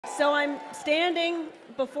So I'm standing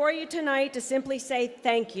before you tonight to simply say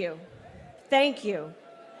thank you. Thank you.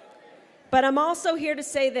 But I'm also here to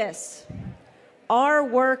say this. Our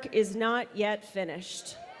work is not yet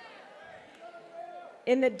finished.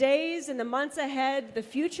 In the days and the months ahead, the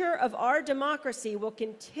future of our democracy will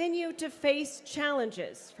continue to face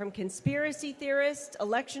challenges from conspiracy theorists,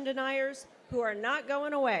 election deniers, who are not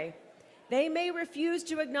going away. They may refuse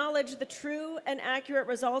to acknowledge the true and accurate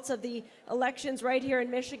results of the elections right here in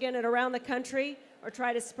Michigan and around the country, or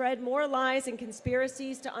try to spread more lies and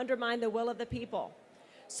conspiracies to undermine the will of the people.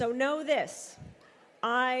 So know this,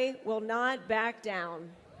 I will not back down.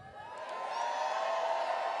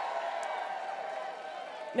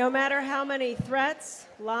 No matter how many threats,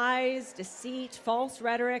 lies, deceit, false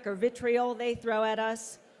rhetoric, or vitriol they throw at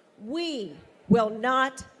us, we will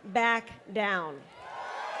not back down.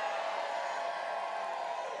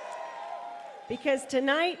 Because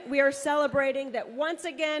tonight we are celebrating that once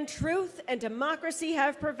again truth and democracy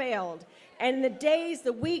have prevailed. And in the days,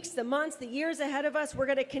 the weeks, the months, the years ahead of us, we're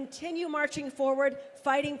going to continue marching forward,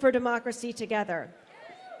 fighting for democracy together.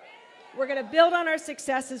 We're going to build on our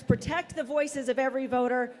successes, protect the voices of every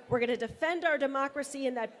voter. We're going to defend our democracy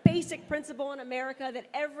and that basic principle in America that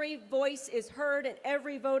every voice is heard and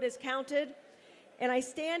every vote is counted. And I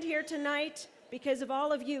stand here tonight because of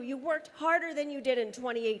all of you. You worked harder than you did in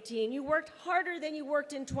 2018. You worked harder than you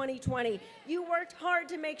worked in 2020. You worked hard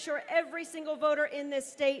to make sure every single voter in this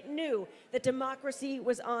state knew that democracy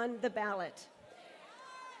was on the ballot.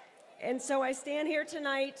 And so I stand here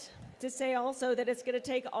tonight to say also that it's going to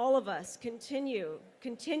take all of us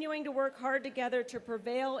continuing to work hard together to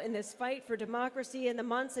prevail in this fight for democracy in the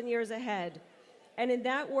months and years ahead. And in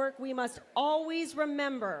that work, we must always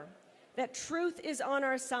remember that truth is on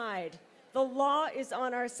our side. The law is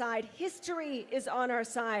on our side. History is on our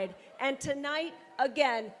side. And tonight,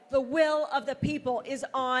 again, the will of the people is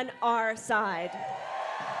on our side.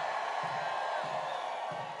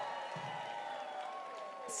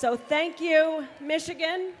 So thank you,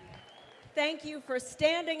 Michigan. Thank you for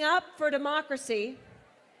standing up for democracy.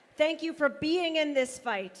 Thank you for being in this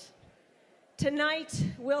fight. Tonight,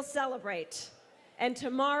 we'll celebrate. And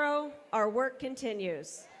tomorrow, our work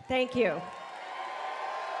continues. Thank you.